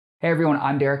Hey everyone,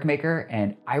 I'm Derek Maker,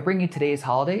 and I bring you today's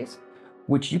holidays,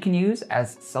 which you can use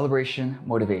as celebration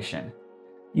motivation.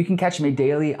 You can catch me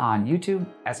daily on YouTube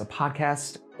as a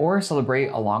podcast or celebrate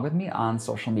along with me on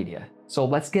social media. So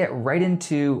let's get right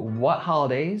into what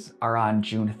holidays are on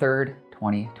June 3rd,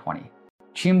 2020.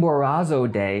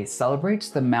 Chimborazo Day celebrates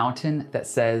the mountain that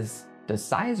says, does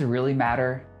size really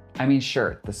matter? I mean,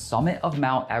 sure, the summit of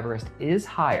Mount Everest is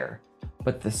higher,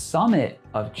 but the summit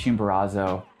of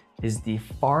Chimborazo is the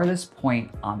farthest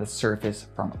point on the surface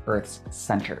from Earth's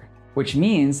center, which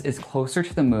means it's closer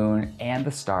to the moon and the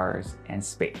stars and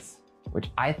space, which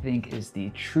I think is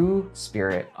the true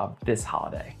spirit of this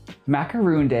holiday.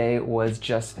 Macaroon Day was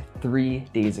just 3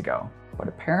 days ago, but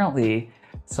apparently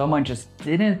someone just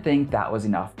didn't think that was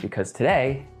enough because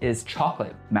today is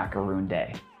Chocolate Macaroon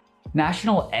Day.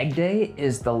 National Egg Day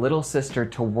is the little sister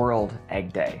to World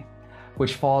Egg Day,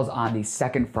 which falls on the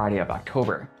second Friday of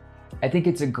October. I think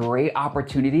it's a great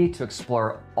opportunity to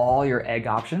explore all your egg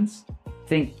options.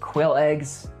 Think quail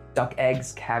eggs, duck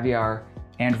eggs, caviar,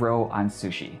 and roe on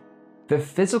sushi. The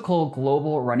physical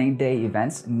Global Running Day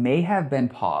events may have been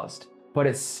paused, but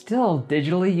it's still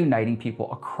digitally uniting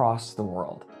people across the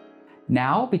world.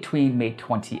 Now, between May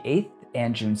 28th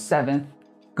and June 7th,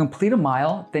 complete a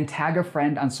mile, then tag a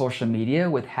friend on social media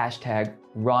with hashtag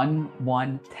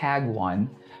 #RunOneTag1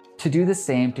 to do the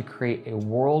same to create a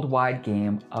worldwide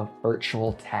game of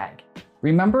virtual tag.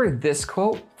 Remember this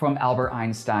quote from Albert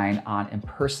Einstein on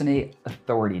Impersonate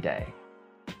Authority Day.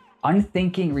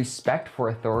 Unthinking respect for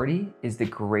authority is the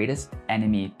greatest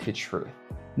enemy to truth.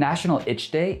 National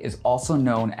Itch Day is also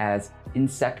known as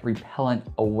Insect Repellent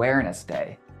Awareness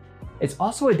Day. It's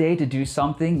also a day to do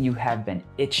something you have been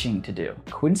itching to do.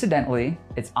 Coincidentally,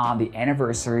 it's on the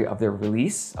anniversary of the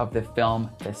release of the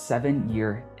film The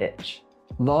 7-Year Itch.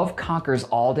 Love Conquers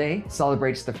All Day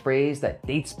celebrates the phrase that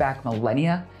dates back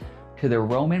millennia to the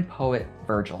Roman poet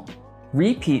Virgil.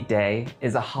 Repeat Day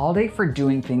is a holiday for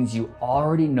doing things you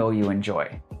already know you enjoy.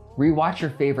 Rewatch your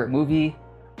favorite movie,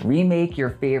 remake your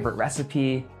favorite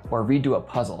recipe, or redo a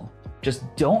puzzle. Just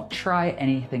don't try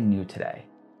anything new today.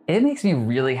 It makes me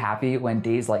really happy when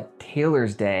days like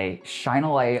Tailor's Day shine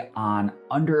a light on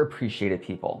underappreciated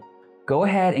people. Go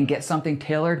ahead and get something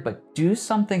tailored, but do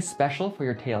something special for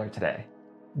your tailor today.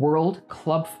 World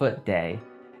Clubfoot Day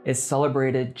is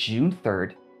celebrated June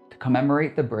 3rd to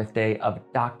commemorate the birthday of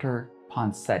Dr.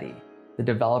 Ponseti, the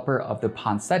developer of the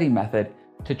Ponseti method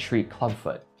to treat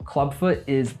clubfoot. Clubfoot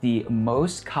is the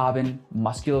most common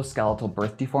musculoskeletal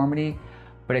birth deformity,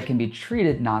 but it can be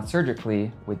treated non-surgically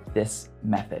with this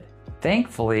method.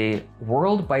 Thankfully,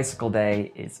 World Bicycle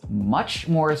Day is much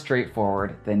more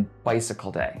straightforward than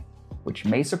Bicycle Day, which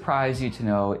may surprise you to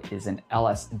know is an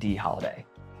LSD holiday.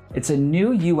 It's a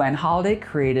new UN holiday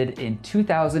created in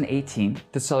 2018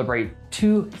 to celebrate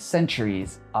 2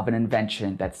 centuries of an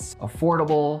invention that's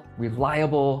affordable,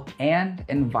 reliable, and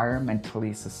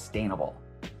environmentally sustainable.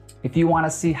 If you want to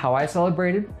see how I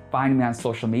celebrated, find me on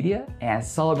social media and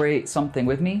celebrate something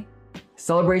with me.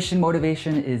 Celebration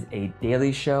Motivation is a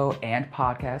daily show and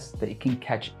podcast that you can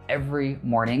catch every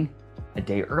morning, a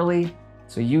day early,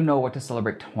 so you know what to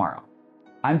celebrate tomorrow.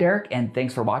 I'm Derek, and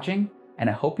thanks for watching, and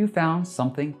I hope you found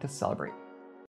something to celebrate.